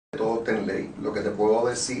todo está en ley. Lo que te puedo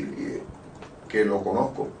decir, que lo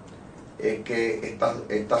conozco, es que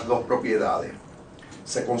estas dos propiedades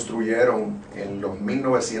se construyeron en los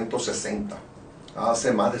 1960,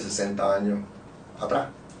 hace más de 60 años atrás,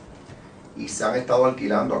 y se han estado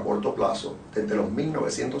alquilando a corto plazo desde los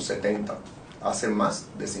 1970, hace más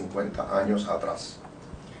de 50 años atrás.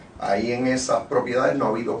 Ahí en esas propiedades no ha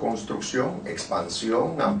habido construcción,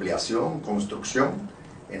 expansión, ampliación, construcción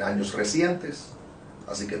en años recientes,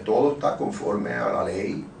 así que todo está conforme a la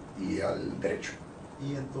ley y al derecho.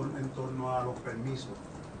 ¿Y en torno a los permisos?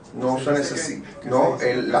 No se necesita. No,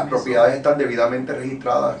 las propiedades están debidamente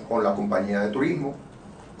registradas con la compañía de turismo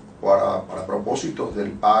para propósitos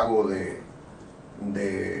del pago del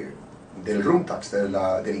room tax,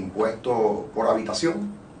 del impuesto por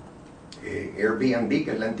habitación. Airbnb,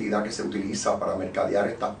 que es la entidad que se utiliza para mercadear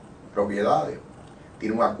estas propiedades,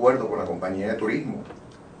 tiene un acuerdo con la compañía de turismo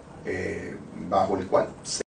bajo el cual